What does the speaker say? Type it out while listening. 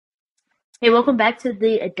Hey, welcome back to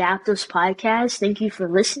the Adaptives podcast. Thank you for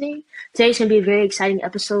listening. Today's going to be a very exciting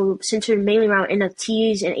episode centered mainly around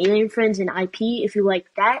NFTs and Alien Friends and IP, if you like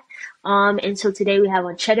that. And so today we have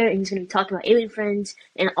on Cheddar, and he's going to be talking about Alien Friends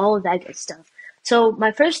and all of that good stuff. So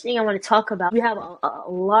my first thing I want to talk about, we have a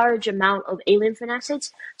large amount of Alien Friend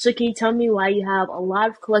assets. So can you tell me why you have a lot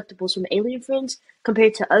of collectibles from Alien Friends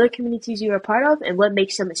compared to other communities you are a part of, and what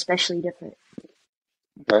makes them especially different?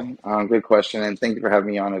 Okay, good question, and thank you for having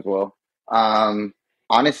me on as well. Um,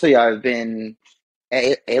 Honestly, I've been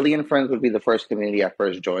Alien Friends would be the first community I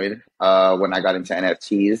first joined when I got into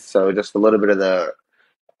NFTs. So just a little bit of the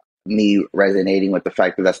me resonating with the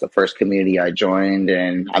fact that that's the first community I joined,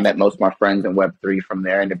 and I met most of my friends in Web3 from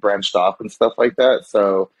there, and it branched off and stuff like that.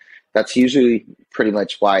 So that's usually pretty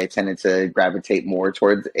much why I tended to gravitate more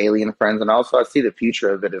towards Alien Friends, and also I see the future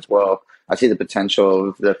of it as well. I see the potential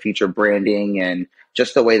of the future branding and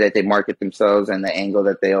just the way that they market themselves and the angle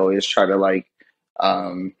that they always try to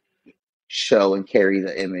um, show and carry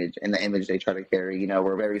the image and the image they try to carry.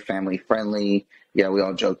 We're very family friendly. Yeah, we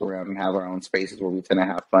all joke around and have our own spaces where we tend to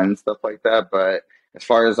have fun and stuff like that. But as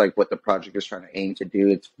far as like what the project is trying to aim to do,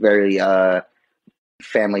 it's very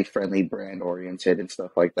family friendly, brand oriented and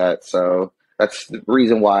stuff like that. So that's the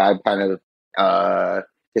reason why I kind of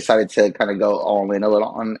decided to kind of go all in a little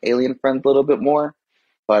on Alien Friends a little bit more.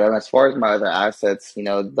 But as far as my other assets,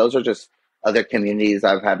 those are just other communities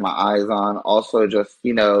I've had my eyes on. Also, just,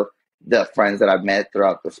 the friends that I've met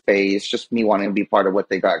throughout the space, just me wanting to be part of what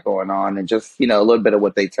they got going on and just, a little bit of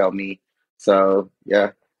what they tell me. So,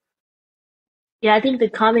 yeah. Yeah, I think the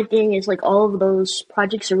common thing is like all of those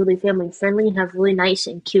projects are really family friendly and have really nice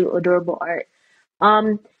and cute, adorable art.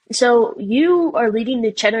 Um, so you are leading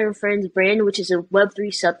the Cheddar and Friends brand, which is a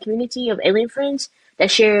Web3 sub community of alien friends that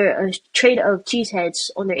share a trade of cheeseheads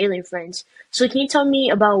on their alien friends. So can you tell me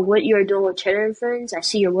about what you are doing with Cheddar and Friends? I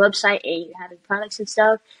see your website and you having products and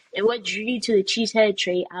stuff, and what drew you to the cheesehead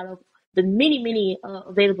trade out of the many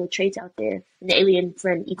available trades out there in the alien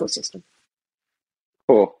friend ecosystem.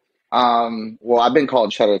 Cool. Well, I've been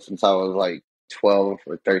called Cheddar since I was like 12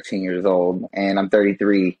 or 13 years old, and I'm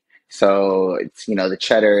 33. So it's, the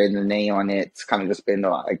Cheddar and the name on it's kind of just been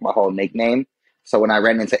like my whole nickname. So when I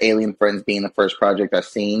ran into Alien Friends being the first project I've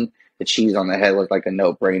seen, the cheese on the head was like a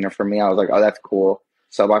no-brainer for me. I was like, oh, that's cool.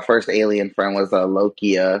 So my first alien friend was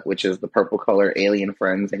Lokia, which is the purple color alien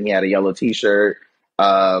friends, and he had a yellow t-shirt.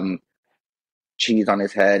 Um, cheese on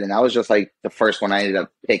his head, and that was just like the first one I ended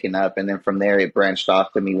up picking up, and then from there it branched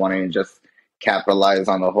off to me wanting to just capitalize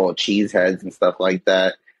on the whole cheese heads and stuff like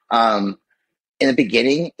that. In the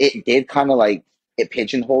beginning, it did kind of like it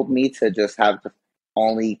pigeonholed me to just have to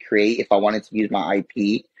only create if I wanted to use my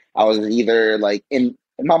IP. I was either like in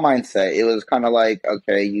my mindset, it was kind of like,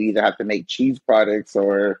 okay, you either have to make cheese products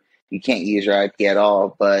or you can't use your IP at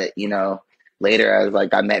all. But later as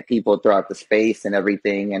like I met people throughout the space and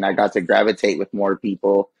everything, and I got to gravitate with more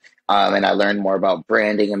people, and I learned more about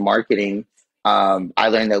branding and marketing. I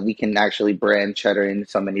learned that we can actually brand cheddar in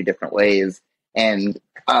so many different ways, and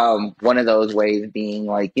one of those ways being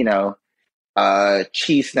like,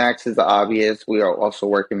 cheese snacks is obvious. We are also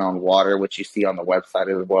working on water, which you see on the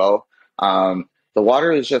website as well. The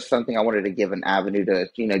water is just something I wanted to give an avenue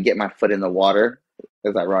to, get my foot in the water,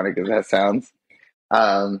 as ironic as that sounds.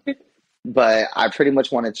 Um, but I pretty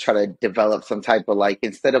much wanted to try to develop some type of like,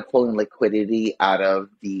 instead of pulling liquidity out of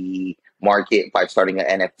the market by starting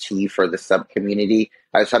an NFT for the sub community,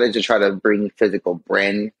 I decided to try to bring physical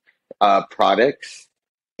brand products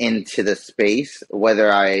into the space,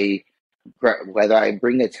 whether I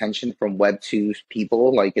bring attention from Web2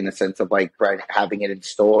 people, like in the sense of like having it in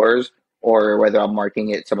stores, or whether I'm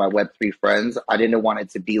marketing it to my Web3 friends. I didn't want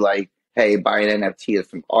it to be like, hey, buy an NFT of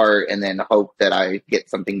some art and then hope that I get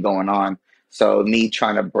something going on. So me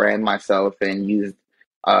trying to brand myself and use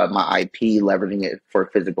my IP, leveraging it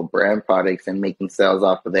for physical brand products and making sales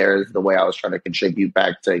off of there is the way I was trying to contribute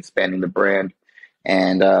back to expanding the brand.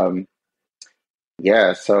 And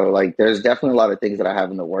yeah, so like there's definitely a lot of things that I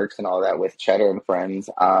have in the works and all that with Cheddar and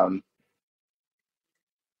Friends.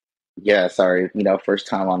 Yeah, sorry, first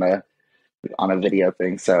time on a video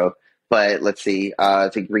thing. So, but let's see,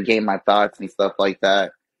 to regain my thoughts and stuff like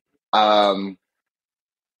that. Um,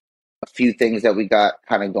 a few things that we got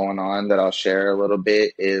kind of going on that I'll share a little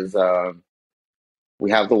bit is we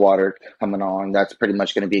have the water coming on. That's pretty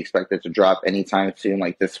much going to be expected to drop anytime soon,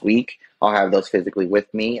 like this week. I'll have those physically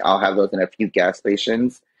with me. I'll have those in a few gas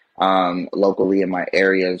stations locally in my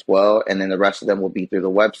area as well. And then the rest of them will be through the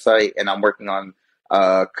website. And I'm working on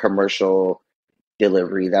commercial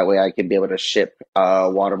delivery. That way I can be able to ship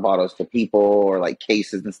water bottles to people or like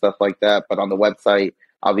cases and stuff like that. But on the website,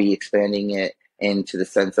 I'll be expanding it into the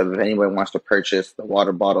sense of if anyone wants to purchase the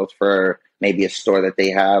water bottles for maybe a store that they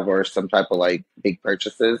have or some type of like big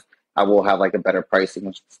purchases, I will have like a better pricing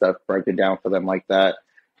and stuff broken down for them like that.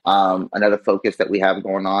 Another focus that we have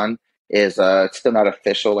going on is it's still not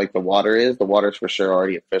official like the water is. The water is for sure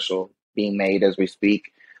already official, being made as we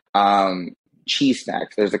speak. Um, Cheese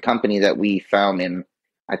snacks. There's a company that we found in,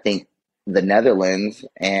 I think, the Netherlands,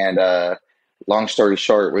 and long story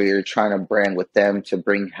short, we're trying to brand with them to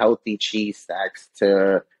bring healthy cheese snacks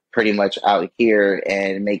to pretty much out here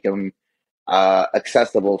and make them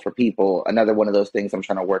accessible for people. Another one of those things I'm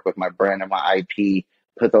trying to work with my brand and my IP,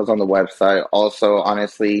 put those on the website. Also,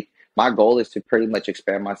 honestly, my goal is to pretty much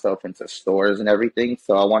expand myself into stores and everything.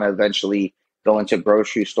 So I want to eventually go into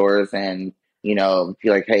grocery stores and, be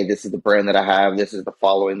like, hey, this is the brand that I have. This is the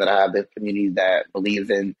following that I have, the community that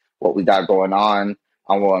believes in what we got going on.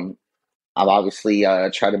 I want, I'm obviously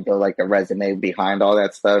try to build like a resume behind all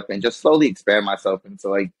that stuff and just slowly expand myself into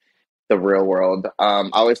like the real world. I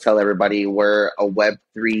always tell everybody we're a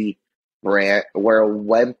Web3 brand, we're a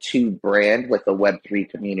Web2 brand with a Web3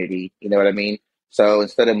 community. You know what I mean? So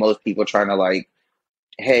instead of most people trying to like,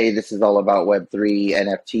 hey, this is all about Web3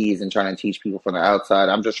 NFTs and trying to teach people from the outside.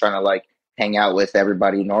 I'm just trying to like hang out with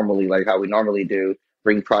everybody normally, like how we normally do,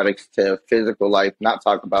 bring products to physical life, not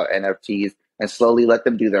talk about NFTs, and slowly let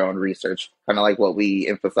them do their own research. Kind of like what we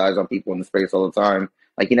emphasize on people in the space all the time.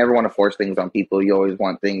 Like you never want to force things on people. You always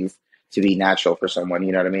want things to be natural for someone.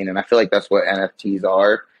 You know what I mean? And I feel like that's what NFTs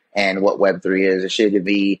are and what Web3 is. It should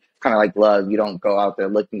be kind of like love. You don't go out there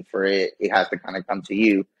looking for it. It has to kind of come to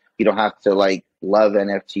you. You don't have to like love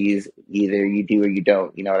NFTs. Either you do or you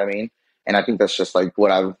don't. You know what I mean? And I think that's just like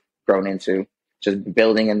what I've grown into, just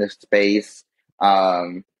building in this space,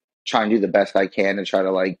 um, trying to do the best I can and try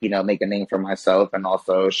to like, make a name for myself and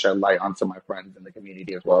also shed light onto my friends in the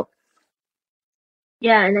community as well.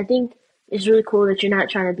 Yeah, and I think it's really cool that you're not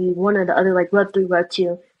trying to be one or the other, like Web3,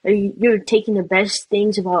 Web2. You're taking the best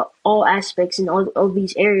things about all aspects in all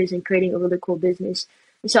these areas and creating a really cool business.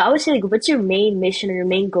 And so I would say, like, what's your main mission or your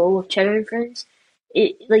main goal of Cheddar and Friends?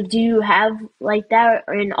 Like, do you have like that?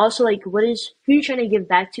 And also, like, who you trying to give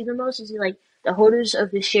back to the most? Is it like the holders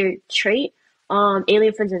of the shared trait,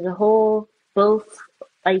 Alien Friends as a whole, both?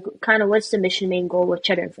 Like, kind of, what's the mission main goal with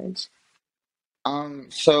Cheddar and Friends?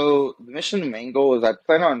 So the mission and main goal is I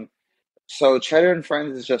plan on. So Cheddar and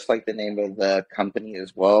Friends is just like the name of the company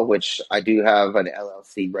as well, which I do have an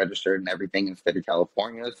LLC registered and everything in the state of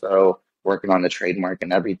California. So working on the trademark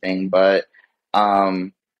and everything. But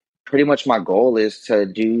um, pretty much my goal is to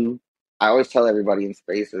do. I always tell everybody in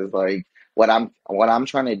spaces like what I'm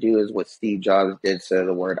trying to do is what Steve Jobs did to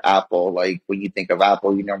the word Apple. Like when you think of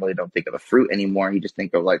Apple, you normally don't think of the fruit anymore. You just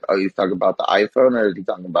think of like, oh, he's talking about the iPhone, or is he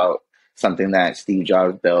talking about something that Steve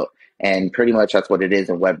Jobs built? And pretty much that's what it is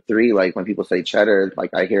in Web3. Like when people say cheddar,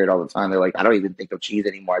 like I hear it all the time. They're like, I don't even think of cheese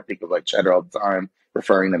anymore. I think of like cheddar all the time,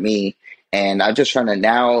 referring to me. And I'm just trying to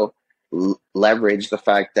now leverage the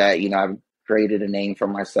fact that, I've created a name for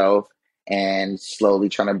myself and slowly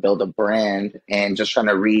trying to build a brand and just trying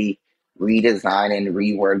to redesign and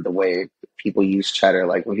reword the way people use cheddar.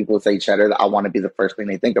 Like when people say cheddar, I want to be the first thing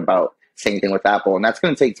they think about. Same thing with Apple. And that's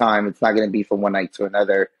going to take time. It's not going to be from one night to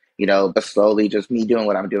another, but slowly just me doing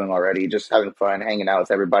what I'm doing already, just having fun, hanging out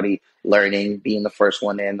with everybody, learning, being the first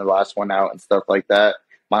one in, the last one out, and stuff like that.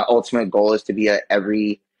 My ultimate goal is to be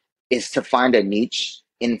is to find a niche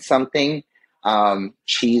in something.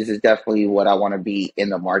 Cheese is definitely what I want to be in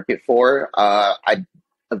the market for. I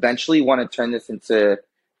eventually want to turn this into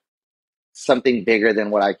something bigger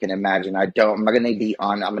than what I can imagine. I'm not gonna be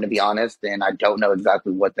on I'm gonna be honest, and I don't know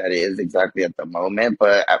exactly what that is exactly at the moment,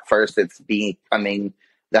 but at first it's becoming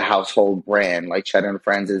the household brand. Like Cheddar and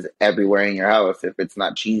Friends is everywhere in your house. If it's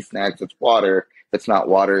not cheese snacks, it's water. If it's not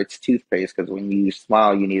water, it's toothpaste, because when you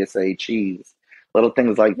smile, you need to say cheese. Little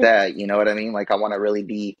things like that, you know what I mean? Like I want to really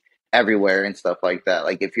be everywhere and stuff like that.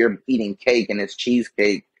 Like if you're eating cake and it's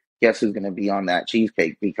cheesecake, guess who's gonna be on that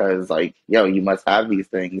cheesecake? Because like, yo, you must have these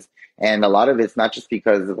things, and a lot of it's not just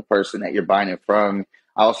because of the person that you're buying it from.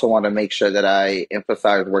 I also want to make sure that I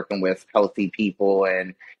emphasize working with healthy people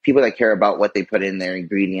and people that care about what they put in their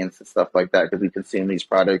ingredients and stuff like that, because we consume these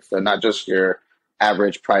products. They're not just your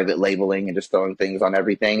average private labeling and just throwing things on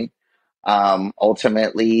everything.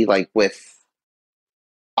 Ultimately, like with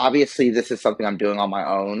obviously, this is something I'm doing on my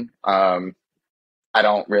own. I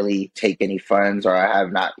don't really take any funds, or I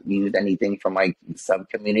have not used anything from like sub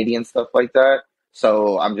community and stuff like that.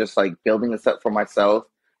 So I'm just like building this up for myself.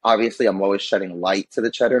 Obviously, I'm always shedding light to the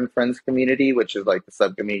Cheddar and Friends community, which is like the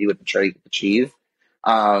sub community with the trade with the cheese.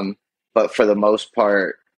 Um, but for the most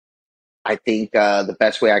part, I think the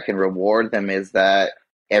best way I can reward them is that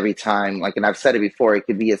every time, like, and I've said it before, it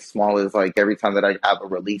could be as small as like every time that I have a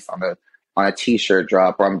release on a t-shirt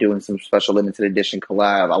drop, or I'm doing some special limited edition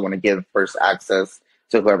collab, I want to give first access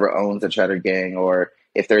to whoever owns the Cheddar Gang, or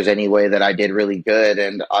if there's any way that I did really good.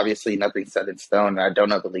 And obviously nothing's set in stone, and I don't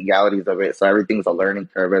know the legalities of it, so everything's a learning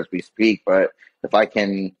curve as we speak. But if I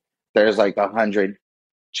can, there's like 100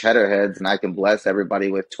 cheddar heads, and I can bless everybody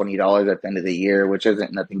with $20 at the end of the year, which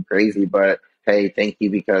isn't nothing crazy, but hey, thank you,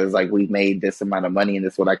 because like we made this amount of money and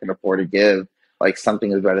this is what I can afford to give. Like,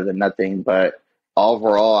 something is better than nothing. But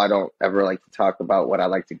overall, I don't ever like to talk about what I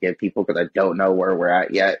like to give people because I don't know where we're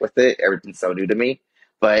at yet with it. Everything's so new to me.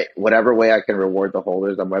 But whatever way I can reward the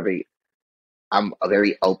holders, I'm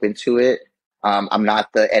very open to it. I'm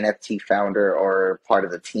not the NFT founder or part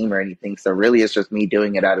of the team or anything, so really it's just me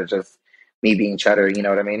doing it out of just me being cheddar. You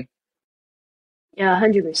know what I mean? Yeah,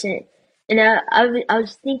 100%. And I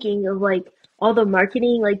was thinking of like all the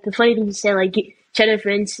marketing, like the funny thing you said, like cheddar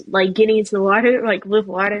friends, like getting into the water, like with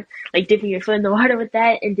water, like dipping your foot in the water with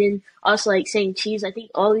that, and then also like saying cheese. I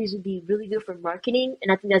think all these would be really good for marketing,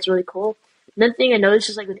 and I think that's really cool. Another thing I noticed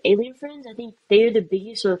is like with alien friends, I think they are the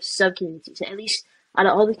biggest sort of sub communities. At least out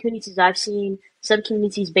of all the communities I've seen, sub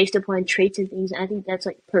communities based upon traits and things. And I think that's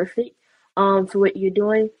like perfect for what you're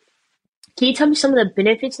doing. Can you tell me some of the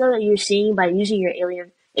benefits though that you're seeing by using your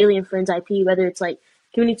Alien Friends IP, whether it's like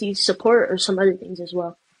community support or some other things as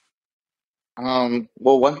well?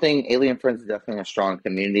 Well, one thing, Alien Friends is definitely a strong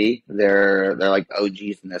community. They're like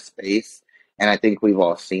OGs in this space, and I think we've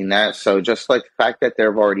all seen that. So just like the fact that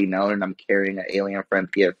they're already known, and I'm carrying an Alien Friend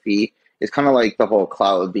PFP, is kind of like the whole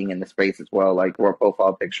cloud of being in the space as well. Like, what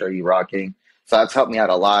profile picture are you rocking? So that's helped me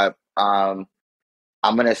out a lot. I'm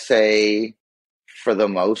gonna say, for the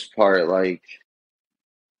most part, like,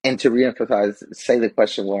 and to reemphasize, say the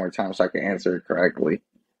question one more time so I can answer it correctly.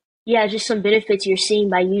 Yeah, just some benefits you're seeing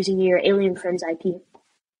by using your Alien Friends IP.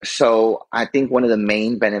 So I think one of the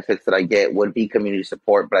main benefits that I get would be community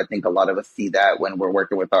support, but I think a lot of us see that when we're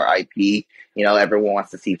working with our IP. You know, everyone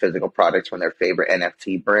wants to see physical products from their favorite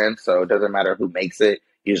NFT brand, so it doesn't matter who makes it.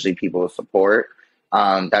 Usually, people will support.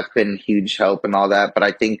 That's been huge help and all that. But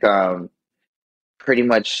I think pretty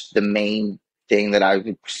much the main thing that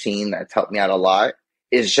I've seen that's helped me out a lot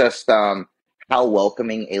is just how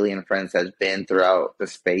welcoming Alien Friends has been throughout the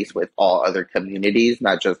space with all other communities,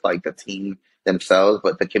 not just like the team themselves,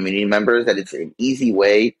 but the community members. That it's an easy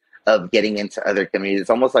way of getting into other communities. It's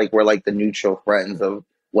almost like we're like the neutral friends of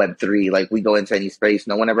Web3. Like, we go into any space,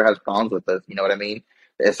 no one ever has problems with us. You know what I mean?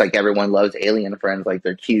 It's like everyone loves Alien Friends. Like,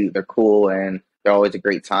 they're cute, they're cool, and they're always a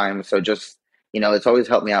great time. So just, it's always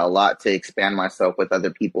helped me out a lot to expand myself with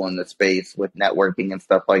other people in the space with networking and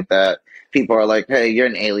stuff like that. People are like, hey, you're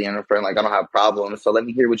an alien friend. Like, I don't have problems. So let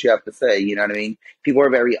me hear what you have to say. You know what I mean? People are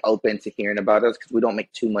very open to hearing about us because we don't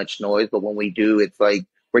make too much noise. But when we do, it's like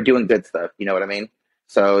we're doing good stuff. You know what I mean?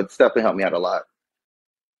 So it's definitely helped me out a lot.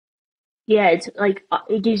 Yeah, it's like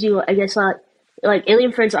it gives you, I guess, like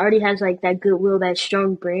Alien Friends already has like that goodwill, that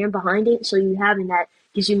strong brand behind it. So you having that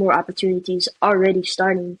gives you more opportunities already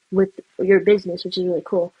starting with your business, which is really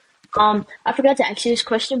cool. I forgot to ask you this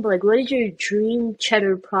question, but like, what is your dream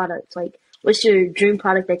cheddar product? Like, what's your dream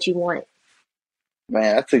product that you want?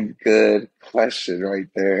 Man, that's a good question right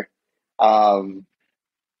there. Um,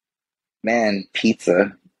 man,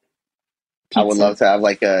 pizza. I would Pizza? love to have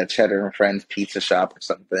like a Cheddar and Friends pizza shop or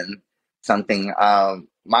something. Something.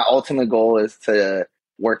 My ultimate goal is to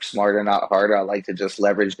work smarter, not harder. I like to just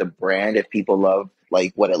leverage the brand if people love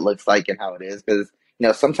like what it looks like and how it is, because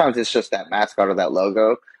sometimes it's just that mascot or that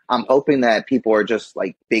logo. I'm hoping that people are just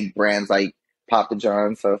like big brands like Papa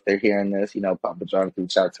John's. So if they're hearing this, Papa John's,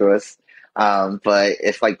 reach out to us. But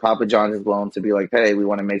if like Papa John's is willing to be like, hey, we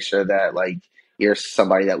want to make sure that like you're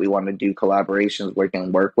somebody that we want to do collaborations, we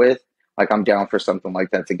can work with, like, I'm down for something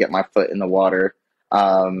like that to get my foot in the water.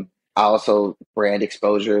 I also, brand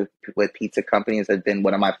exposure with pizza companies has been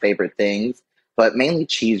one of my favorite things, but mainly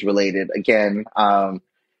cheese related. Again,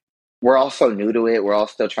 we're all so new to it. We're all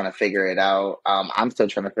still trying to figure it out. I'm still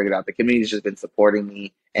trying to figure it out. The community's just been supporting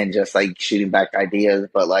me and just like shooting back ideas.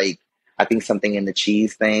 But like, I think something in the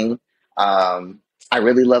cheese thing. I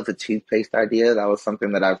really love the toothpaste idea. That was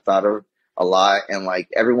something that I've thought of a lot. And like,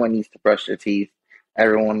 everyone needs to brush their teeth.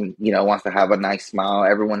 Everyone, wants to have a nice smile.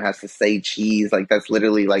 Everyone has to say cheese. Like, that's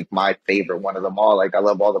literally like my favorite one of them all. Like, I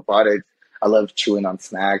love all the products. I love chewing on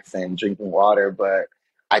snacks and drinking water, but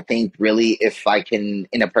I think really, if I can,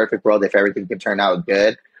 in a perfect world, if everything can turn out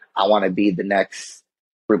good, I want to be the next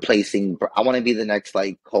I want to be the next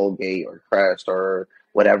like Colgate or Crest or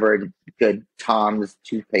whatever good Tom's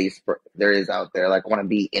toothpaste there is out there. Like, I want to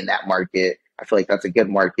be in that market. I feel like that's a good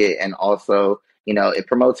market. And also, it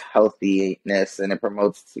promotes healthiness and it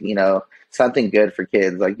promotes, something good for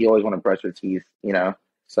kids. Like you always want to brush your teeth.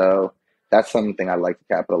 So that's something I like to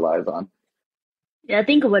capitalize on. Yeah, I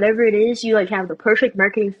think whatever it is, you like have the perfect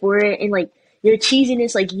marketing for it, and like your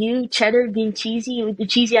cheesiness, like you, Cheddar, being cheesy with the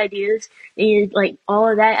cheesy ideas, and like all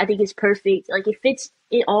of that, I think is perfect. Like it fits,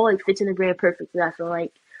 it all like fits in the brand perfectly. I feel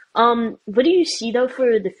like. What do you see though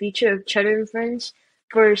for the future of Cheddar and Friends?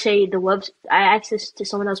 For say the web, I access to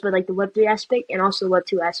someone else, but like the Web 3 aspect and also the Web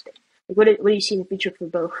 2 aspect. Like what do you see in the future for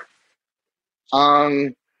both?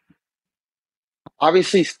 Um,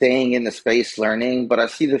 Obviously staying in the space learning, but I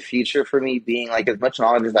see the future for me being like as much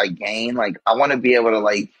knowledge as I gain, like I want to be able to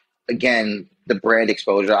like again the brand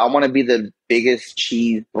exposure. I want to be the biggest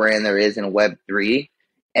cheese brand there is in Web 3,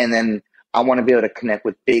 and then I want to be able to connect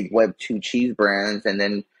with big Web 2 cheese brands and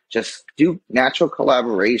then just do natural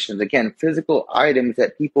collaborations. Again, physical items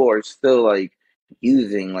that people are still like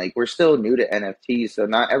using. Like we're still new to NFTs, so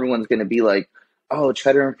not everyone's gonna be like, oh,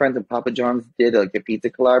 Cheddar and Friends and Papa John's did like a pizza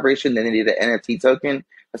collaboration, then they did an NFT token.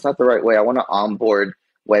 That's not the right way. I want to onboard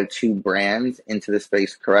Web 2 brands into the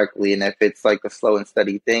space correctly. And if it's like a slow and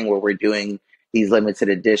steady thing where we're doing these limited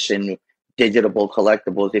edition digital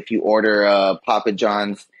collectibles, if you order a Papa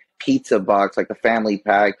John's pizza box, like a family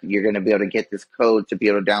pack, you're going to be able to get this code to be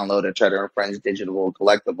able to download a Cheddar and Friends digital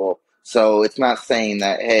collectible. So it's not saying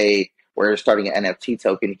that, hey, we're starting an NFT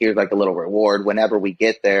token. Here's like a little reward. Whenever we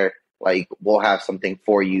get there, like we'll have something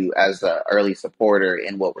for you as an early supporter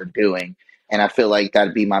in what we're doing. And I feel like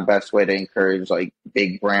that'd be my best way to encourage like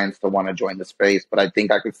big brands to want to join the space. But I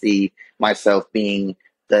think I could see myself being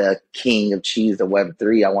the king of cheese of Web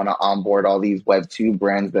 3. I want to onboard all these Web 2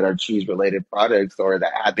 brands that are cheese related products or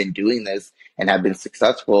that have been doing this and have been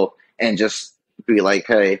successful and just be like,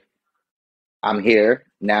 hey, I'm here.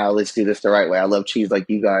 Now let's do this the right way. I love cheese like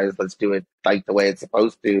you guys. Let's do it like the way it's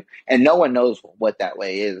supposed to. And no one knows what that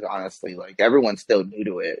way is, honestly. Like everyone's still new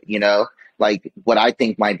to it. Like what I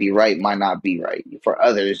think might be right might not be right for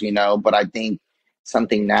others. But I think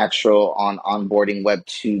something natural on onboarding Web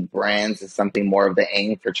 2 brands is something more of the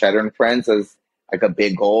aim for Cheddar and Friends as like a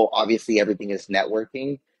big goal. Obviously, everything is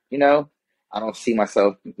networking. I don't see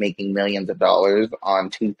myself making millions of dollars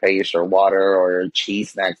on toothpaste or water or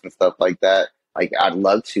cheese snacks and stuff like that. Like I'd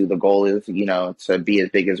love to. The goal is, to be as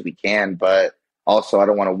big as we can, but also I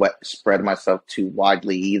don't want to spread myself too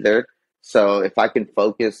widely either. So if I can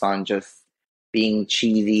focus on just being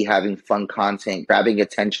cheesy, having fun content, grabbing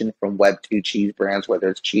attention from Web 2 cheese brands, whether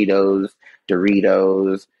it's Cheetos,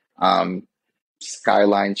 Doritos, um,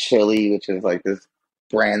 Skyline Chili, which is like this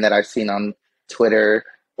brand that I've seen on Twitter,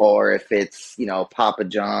 or if it's, Papa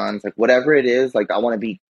John's, like whatever it is, like I want to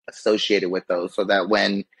be associated with those so that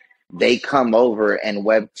when they come over and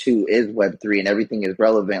Web 2 is Web 3 and everything is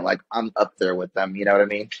relevant, like I'm up there with them, you know what I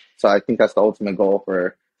mean? So I think that's the ultimate goal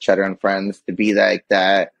for Cheddar and Friends to be like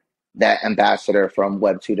that ambassador from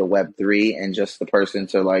Web 2 to Web 3 and just the person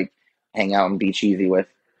to like hang out and be cheesy with.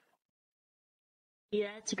 Yeah,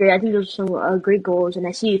 that's great. I think those are some great goals, and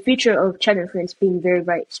I see the future of Cheddar Friends being very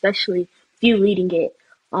bright, especially if you leading it.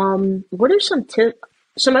 What are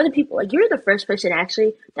some other people like you're the first person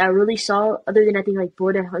actually that I really saw, other than I think like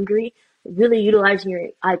Bored and Hungry, really utilizing your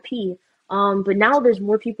IP. But now there's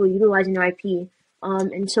more people utilizing your IP.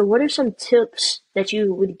 And so what are some tips that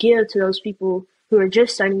you would give to those people who are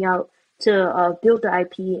just starting out to build their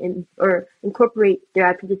IP and or incorporate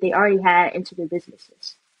their IP that they already had into their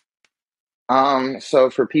businesses? So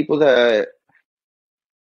for people that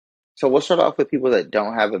So we'll start off with people that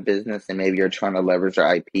don't have a business and maybe are trying to leverage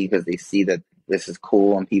their IP because they see that this is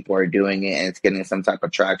cool and people are doing it and it's getting some type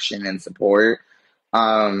of traction and support.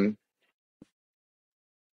 Um,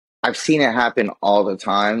 I've seen it happen all the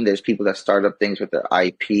time. There's people that start up things with their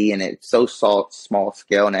IP and it's so small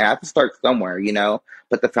scale and they have to start somewhere,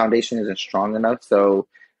 but the foundation isn't strong enough. So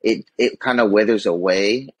it kind of withers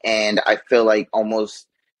away. And I feel like almost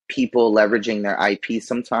people leveraging their IP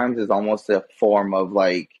sometimes is almost a form of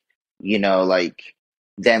like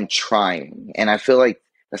them trying. And I feel like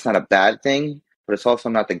that's not a bad thing, but it's also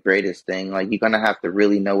not the greatest thing. Like you're gonna have to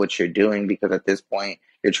really know what you're doing because at this point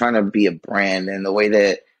you're trying to be a brand and the way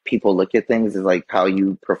that people look at things is like how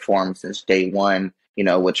you perform since day one,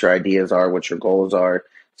 what your ideas are, what your goals are.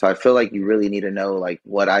 So I feel like you really need to know like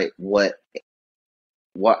what IP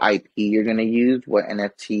you're going to use, what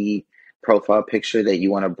NFT profile picture that you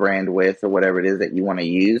want to brand with, or whatever it is that you want to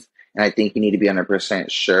use. And I think you need to be 100%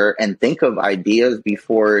 sure and think of ideas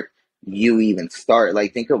before you even start.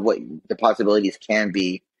 Like, think of what the possibilities can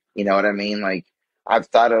be. You know what I mean? Like, I've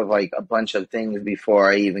thought of like a bunch of things before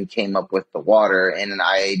I even came up with the water. And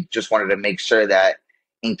I just wanted to make sure that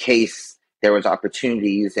in case there was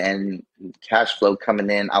opportunities and cash flow coming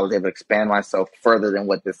in. I was able to expand myself further than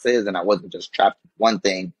what this is, and I wasn't just trapped with one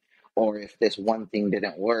thing. Or if this one thing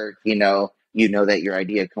didn't work, you know that your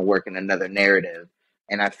idea can work in another narrative.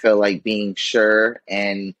 And I feel like being sure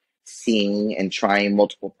and seeing and trying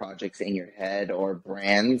multiple projects in your head or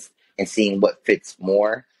brands and seeing what fits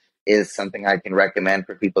more is something I can recommend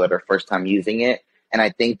for people that are first time using it. And I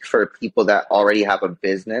think for people that already have a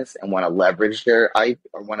business and want to leverage their IP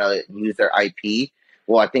or want to use their IP,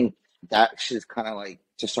 well, I think that's just kind of like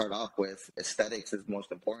to start off with. Aesthetics is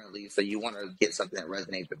most importantly. So you want to get something that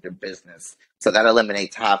resonates with your business. So that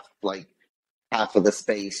eliminates half of the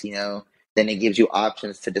space, then it gives you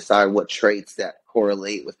options to decide what traits that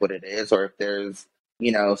correlate with what it is, or if there's,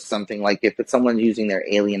 something like if it's someone using their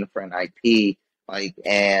alien friend IP, like,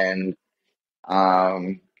 and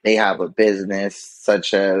they have a business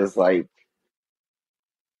such as like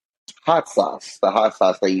hot sauce, the hot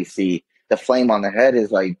sauce that you see, the flame on the head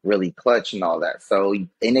is like really clutch and all that. So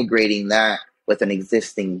integrating that with an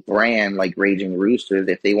existing brand like Raging Roosters,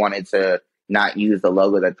 if they wanted to not use the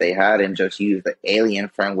logo that they had and just use the alien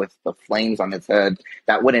friend with the flames on its head,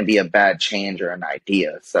 that wouldn't be a bad change or an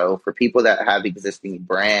idea. So for people that have existing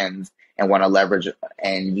brands and want to leverage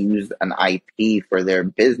and use an IP for their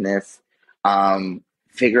business,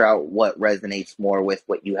 figure out what resonates more with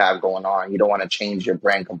what you have going on. You don't want to change your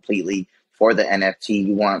brand completely for the NFT.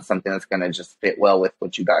 You want something that's going to just fit well with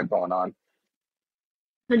what you got going on.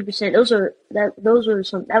 100%.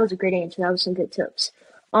 That was a great answer. That was some good tips.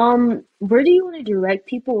 Where do you want to direct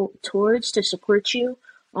people towards to support you,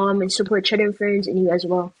 and support Cheddar and Friends and you as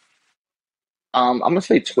well? I'm gonna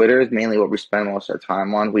say Twitter is mainly what we spend most of our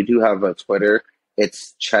time on. We do have a Twitter.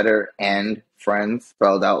 It's Cheddar and Friends,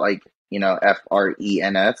 spelled out like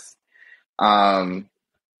Frens. Um,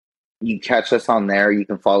 you catch us on there. You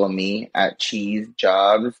can follow me at Cheese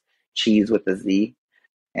Jobs, cheese with a Z.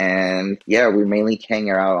 And yeah, we mainly hang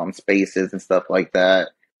out on spaces and stuff like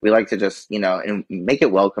that. We like to just, and make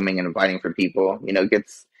it welcoming and inviting for people.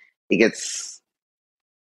 It gets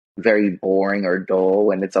very boring or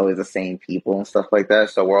dull and it's always the same people and stuff like that.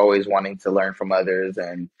 So we're always wanting to learn from others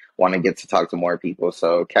and want to get to talk to more people.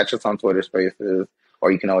 So catch us on Twitter Spaces,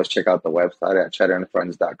 or you can always check out the website at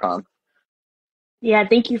cheddarandfriends.com. Yeah,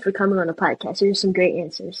 thank you for coming on the podcast. There's some great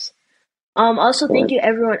answers. Also, thank Or you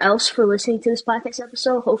everyone else for listening to this podcast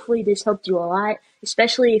episode. Hopefully, this helped you a lot,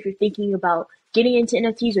 especially if you're thinking about getting into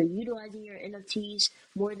NFTs or utilizing your NFTs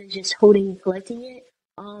more than just holding and collecting it.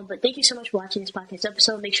 But thank you so much for watching this podcast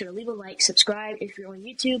episode. Make sure to leave a like, subscribe if you're on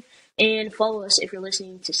YouTube, and follow us if you're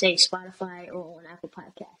listening to, say, Spotify or on Apple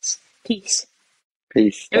Podcasts. Peace.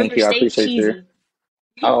 peace. And Thank remember, you. I stay appreciate you. cheesy.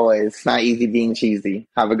 Always. It's not easy being cheesy.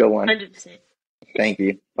 Have a good one. 100%. Thank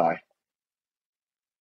you. Bye.